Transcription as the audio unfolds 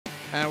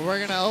And we're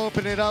gonna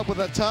open it up with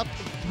a tough,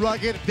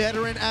 rugged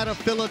veteran out of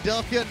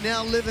Philadelphia,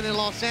 now living in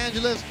Los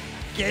Angeles,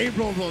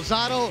 Gabriel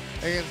Rosado,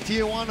 against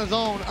Tijuana's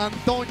own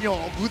Antonio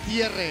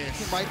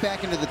Gutierrez. Right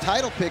back into the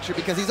title picture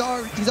because he's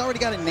already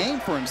got a name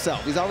for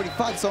himself. He's already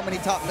fought so many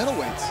top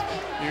middleweights.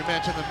 You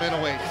mentioned the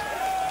middleweight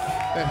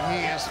that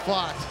he has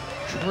fought.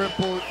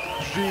 Triple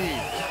G,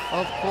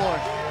 of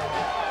course.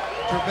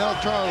 Tramel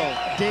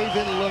Charlo,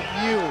 David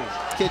Lemieux.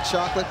 Kid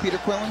Chocolate, Peter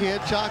Quillen.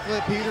 Kid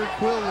Chocolate, Peter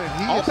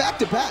Quillen. All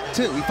back-to-back,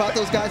 too. He fought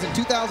those guys in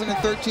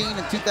 2013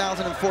 and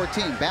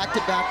 2014.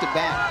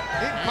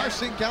 Back-to-back-to-back. In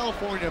Carson,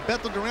 California,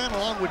 Bethel Duran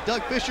along with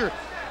Doug Fisher.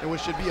 It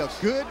should be a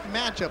good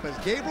matchup as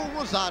Gabriel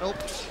Rosado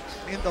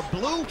in the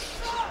blue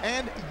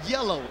and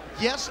yellow.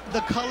 Yes,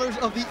 the colors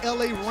of the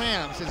LA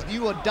Rams, his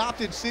new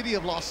adopted city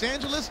of Los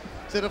Angeles.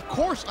 Said, of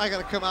course I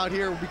gotta come out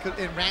here because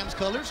in Rams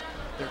colors.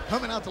 They're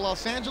coming out to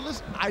Los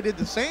Angeles. I did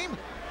the same.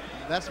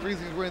 That's the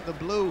reason we're in the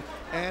blue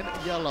and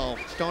yellow.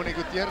 Tony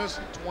Gutierrez,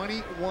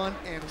 21-1.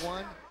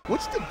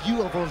 What's the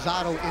view of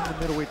Rosado in the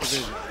middleweight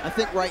division? I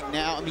think right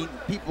now, I mean,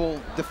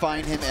 people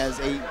define him as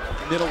a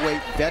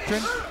middleweight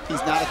veteran.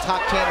 He's not a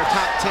top 10 or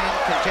top 10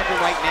 contender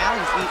right now.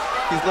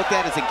 He's looked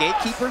at as a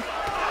gatekeeper.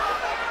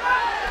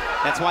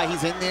 That's why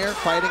he's in there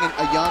fighting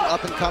a young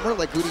up-and-comer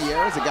like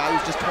Gutierrez, a guy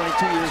who's just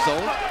 22 years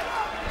old.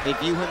 They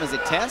view him as a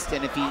test,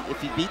 and if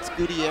he beats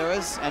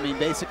Gutierrez, I mean,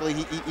 basically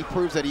he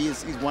proves that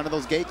he's one of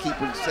those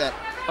gatekeepers that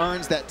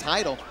earns that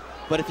title.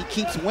 But if he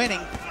keeps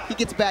winning, he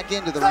gets back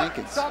into the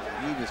rankings.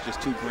 He was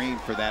just too green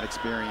for that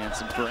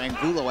experience, and for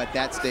Angulo at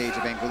that stage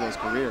of Angulo's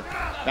career,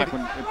 back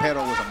when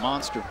Impero was a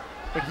monster.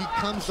 But he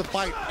comes to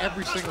fight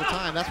every single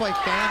time. That's why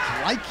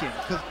fans like him,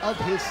 because of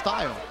his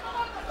style.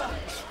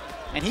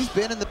 And he's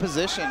been in the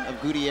position of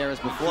Gutierrez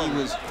before he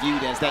was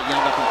viewed as that young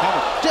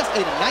up-and-comer. Just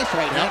ate a nice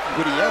right hand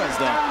from Gutierrez,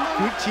 though.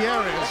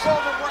 Gutierrez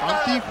from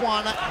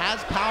Tijuana has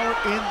power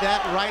in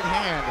that right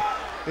hand.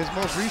 His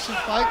most recent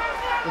fight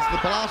is the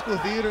Belasco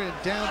Theater in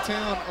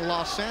downtown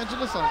Los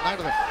Angeles on the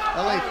night of the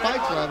LA Fight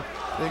Club.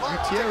 Then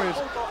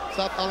Gutierrez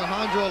stopped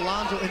Alejandro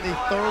Alonso in the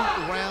third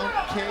round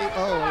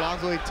KO.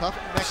 Alonso, a tough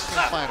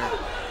Mexican fighter.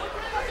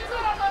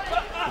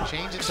 The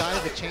change in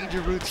diet, the change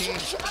of routine,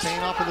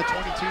 paying off for the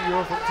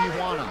 22-year-old from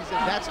Tijuana.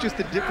 That's just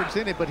the difference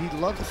in it, but he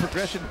loves the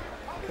progression.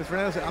 As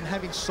Fernando said, I'm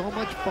having so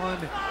much fun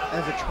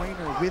as a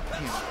trainer with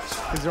him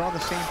because they're on the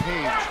same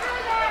page.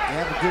 They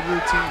have a good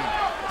routine.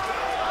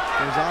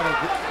 Rosado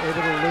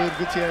able to elude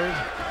Gutierrez.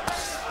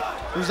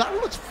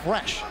 Rosado looks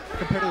fresh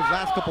compared to his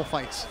last couple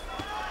fights.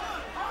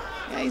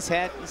 Yeah, he's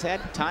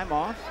had time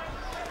off.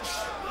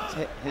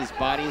 His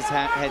body has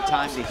had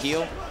time to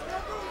heal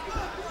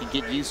and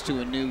get used to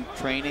a new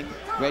training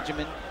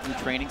regimen, new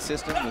training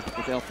system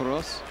with El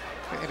Feroz.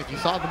 And if you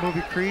saw the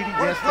movie Creed,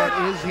 yes, that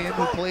is him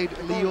who played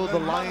Leo the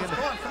Lion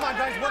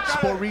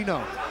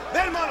Sporino.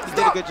 He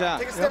did a good job.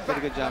 Yep. Did a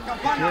good job.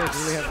 Gutierrez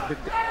really hasn't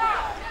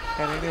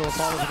had any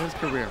problems in his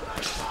career.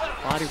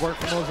 Body work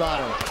from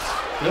Rosado.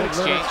 Good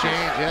exchange.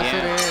 Yes, yeah.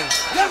 It is.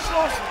 Yes,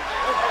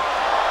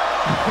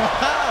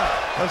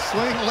 A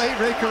swing late.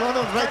 Ray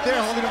Corona's right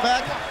there holding him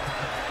back.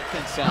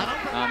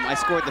 I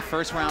scored the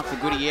first round for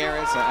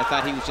Gutierrez. I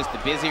thought he was just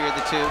the busier of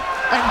the two.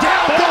 And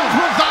down goes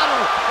Rosado.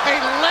 A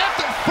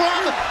left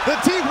from the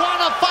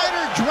Tijuana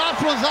fighter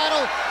drops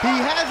Rosado. He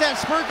has that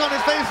smirk on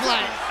his face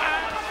line.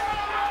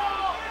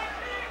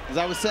 As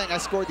I was saying, I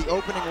scored the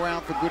opening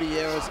round for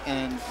Gutierrez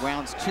and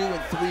rounds 2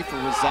 and 3 for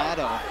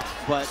Rosado,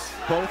 but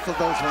both of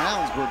those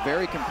rounds were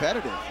very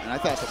competitive. And I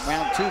thought that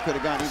round 2 could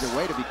have gone either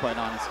way, to be quite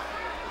honest.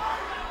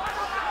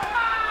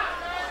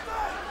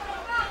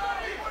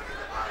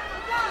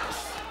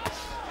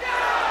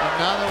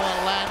 Another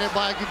one landed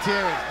by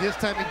Gutierrez. This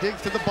time he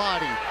digs to the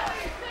body.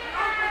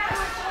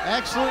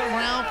 Excellent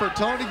round for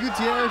Tony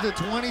Gutierrez, a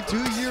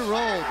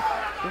 22-year-old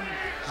from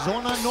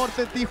Zona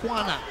Norte,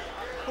 Tijuana.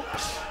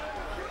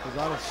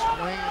 Rosado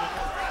swinging.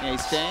 Yeah,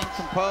 he's staying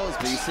composed,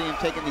 but you see him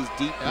taking these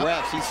deep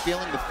breaths. He's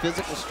feeling the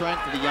physical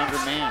strength of the younger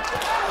man.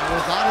 And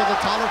Rosado's a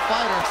taller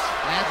fighter.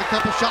 Lands a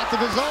couple shots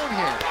of his own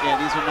here. Yeah,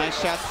 these are nice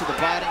shots to the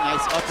body,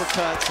 nice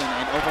uppercuts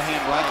and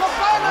overhand rights.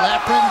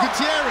 Left from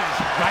Gutierrez,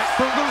 right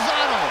from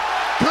Rosado.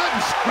 Good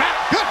scrap,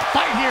 good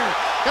fight here.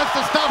 Gets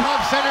the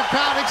Stubhub Center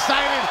crowd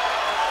excited.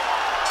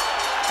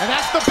 And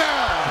that's the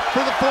bell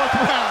for the 4th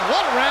round.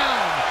 What a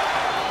round.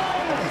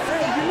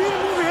 You need to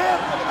move your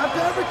head after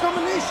every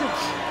combination,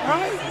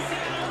 all right?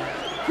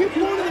 Keep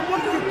going to the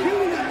body, you're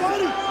killing his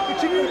body,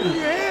 but you need to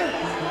move your head,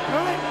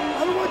 all right?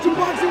 I don't want you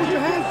boxing with your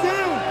hands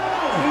down.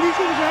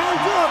 Release it with your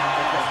hands up,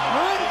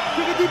 all right?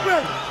 Take a deep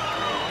breath.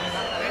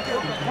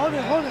 Hold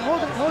it.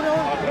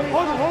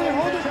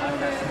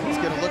 Let's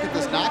get a look at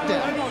this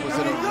knockdown. Was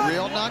it a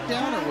real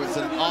knockdown or was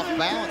it an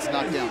off-balance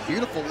knockdown?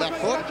 Beautiful left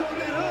hook.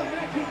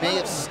 May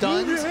have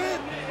stunned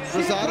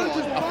Rosado.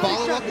 A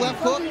follow-up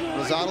left hook.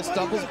 Rosado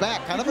stumbles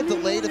back. Kind of a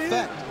delayed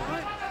effect.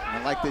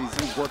 I like that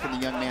he's working the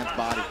young man's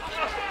body.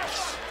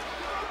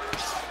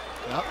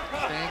 Yep,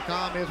 staying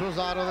calm is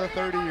Rosado, the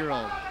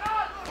 30-year-old.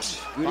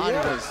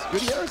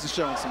 Gutierrez is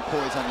showing some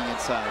poise on the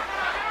inside.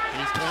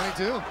 He's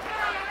 22.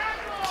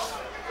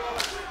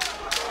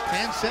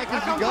 10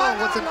 seconds to go.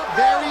 What's a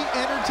very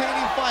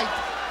entertaining fight.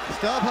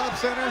 Stubhub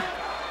Center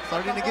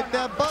starting to get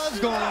that buzz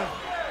going.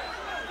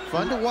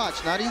 Fun to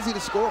watch, not easy to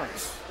score.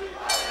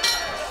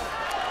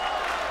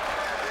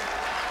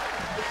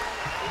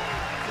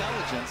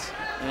 Intelligence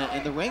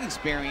and the ring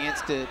experience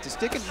to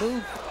stick and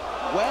move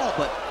well,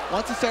 but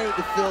once he started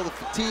to feel the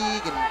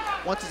fatigue and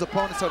once his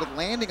opponent started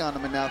landing on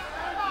him enough,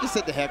 he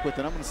said to heck with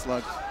it, I'm gonna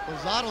slug.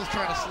 Rosado's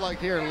trying to slug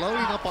here,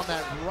 loading up on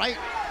that right.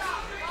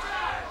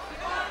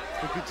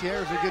 But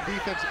Gutierrez, a good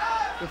defense,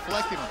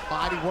 deflecting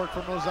body work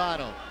from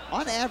Rosado.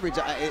 On average,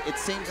 it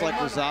seems like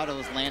Rosado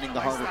is landing the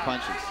harder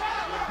punches.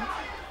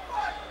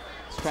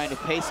 He's trying to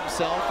pace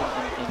himself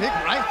and Big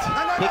right.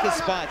 pick his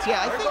spots.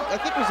 Yeah, I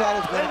think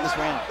Rosado's winning this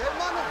round.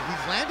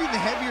 He's landing the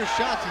heavier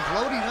shots. He's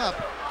loading up.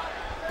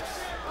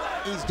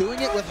 He's doing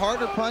it with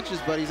harder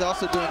punches, but he's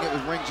also doing it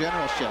with ring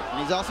generalship.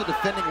 And he's also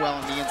defending well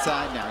on the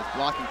inside now. He's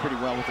blocking pretty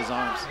well with his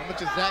arms. How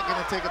much is that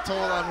going to take a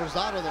toll on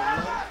Rosado,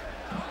 though?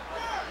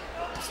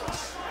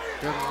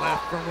 Good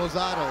left from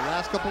Rosado.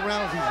 Last couple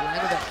rounds, he's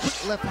landed that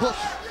quick left hook.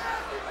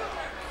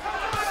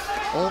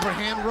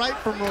 Overhand right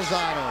from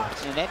Rosado.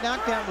 And that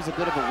knockdown was a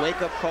bit of a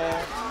wake-up call.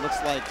 It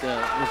looks like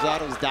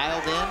Rosado's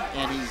dialed in,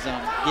 and he's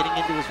getting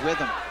into his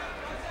rhythm.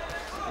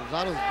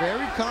 Rosado's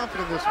very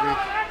confident this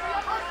week.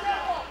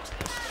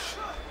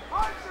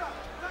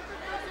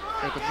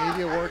 At the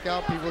media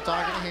workout, people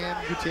talking to him.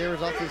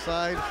 Gutierrez off to the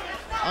side.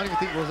 I don't even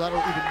think Rosado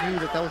even knew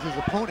that that was his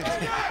opponent.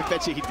 I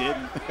bet you he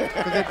didn't.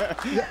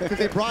 Because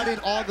they brought in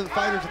all the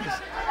fighters at the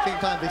same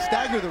time. They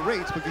stagger the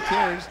rates, but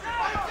Gutierrez,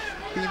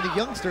 being the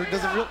youngster,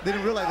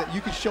 didn't realize that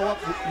you can show up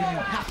when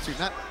you have to,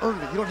 not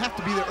early. You don't have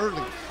to be there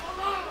early.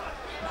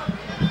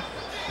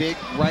 Big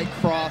right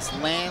cross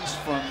lands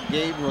from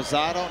Gabe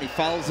Rosado, and he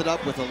follows it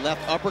up with a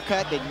left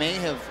uppercut that may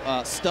have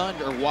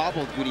stunned or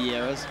wobbled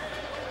Gutierrez.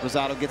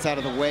 Rosado gets out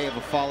of the way of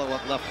a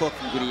follow-up left hook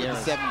from Gutierrez.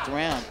 In the 7th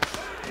round,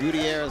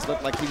 Gutierrez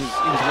looked like he was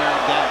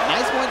wearing down.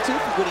 Nice 1-2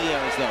 for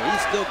Gutierrez, though. He's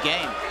still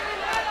game.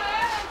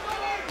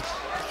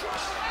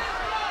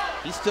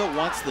 He still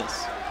wants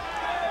this.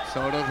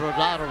 So does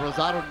Rosado.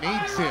 Rosado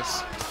needs this.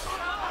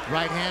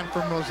 Right hand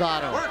from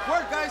Rosado. Work,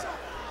 guys.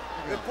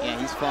 Yeah,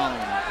 he's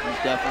following.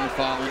 He's definitely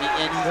following.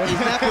 And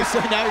he's not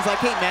concerned now. He's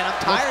like, hey, man, I'm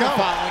tired of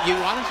following you.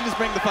 Why don't you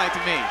just bring the fight to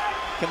me?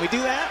 Can we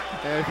do that?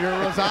 If you're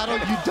Rosado,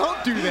 you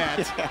don't do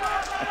that.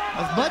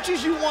 As much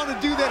as you want to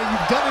do that and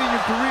you've done it in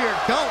your career,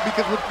 don't,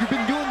 because what you've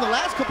been doing the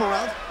last couple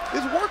rounds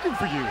is working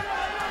for you.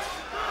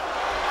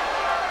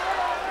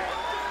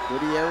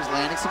 Gutierrez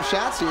landing some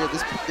shots here.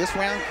 This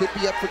round could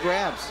be up for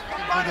grabs.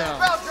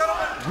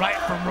 Right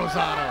from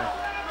Rosado.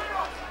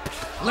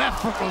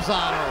 Left from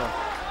Rosado.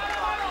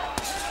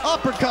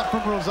 Uppercut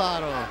from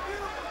Rosado.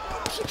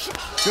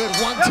 Good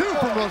 1-2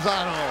 from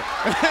Rosado.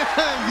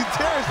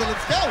 Gutierrez,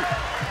 let's go.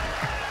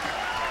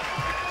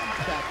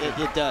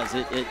 It does.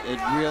 It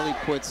really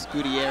puts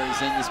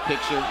Gutierrez in this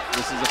picture.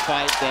 This is a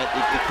fight that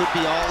it could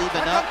be all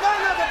even up.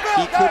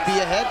 He could be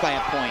ahead by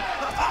a point.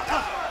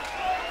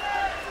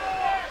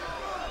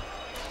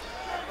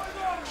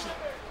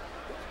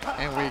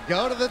 And we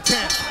go to the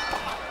 10th.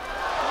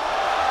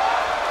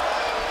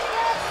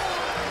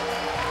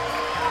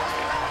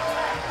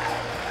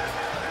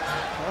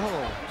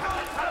 Oh.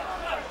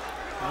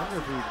 I wonder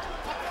if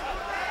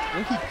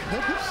what he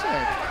could have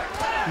said.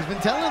 He's been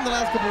telling him the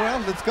last couple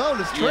rounds, let's go,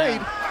 let's trade.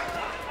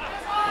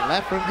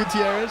 Left from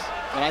Gutierrez.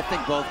 But I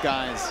think both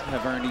guys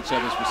have earned each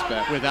other's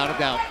respect. Without a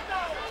doubt.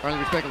 Earned the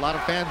respect. A lot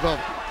of fans vote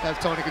as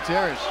Tony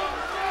Gutierrez.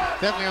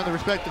 Definitely earned the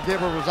respect of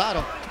Gabriel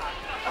Rosado.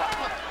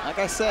 Like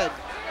I said,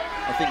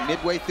 I think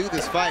midway through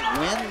this fight,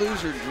 win,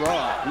 lose, or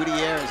draw,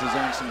 Gutierrez has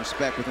earned some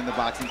respect within the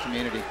boxing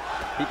community.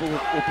 People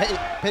will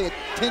pay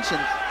attention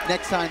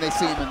next time they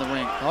see him in the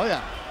ring. Oh,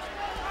 yeah.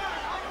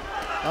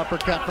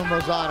 Uppercut from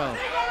Rosado.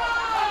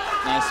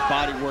 Nice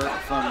body work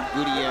from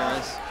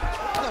Gutierrez.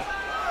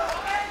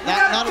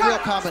 Not a real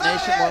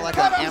combination, more like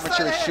an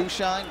amateur shoe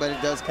shine, but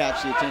it does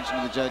catch the attention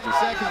of the judges.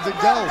 Seconds to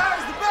go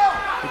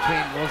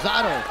between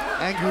Rosado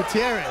and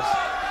Gutierrez.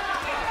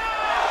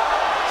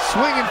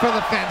 Swinging for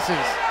the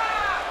fences.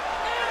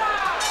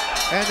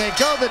 And they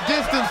go the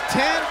distance,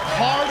 10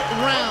 hard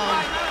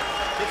rounds.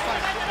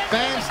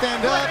 Fans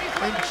stand up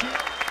and cheer.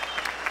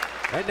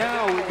 And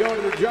now we go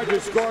to the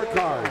judges'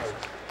 scorecards.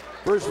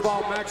 First of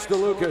all, Max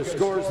DeLuca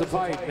scores the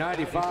fight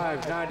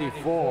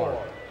 95-94.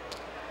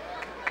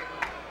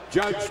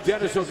 Judge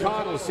Dennis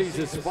O'Connell sees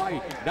this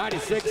fight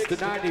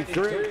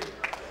 96-93.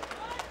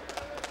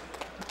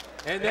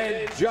 And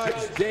then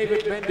Judge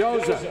David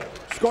Mendoza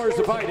scores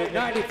the fight at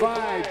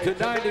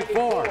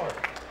 95-94.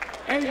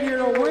 And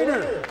your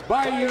winner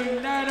by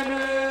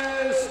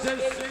unanimous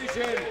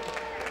decision.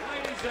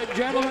 Ladies and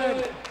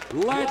gentlemen,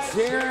 let's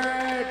hear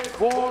it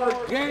for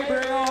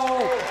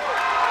Gabriel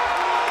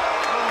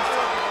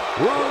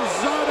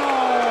Rosado.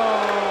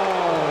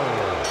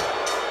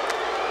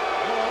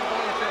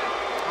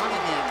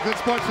 Good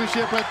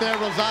sportsmanship right there.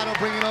 Rosado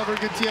bringing over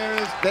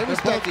Gutierrez. They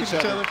respect each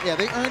other. Yeah,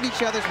 they earned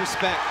each other's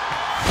respect.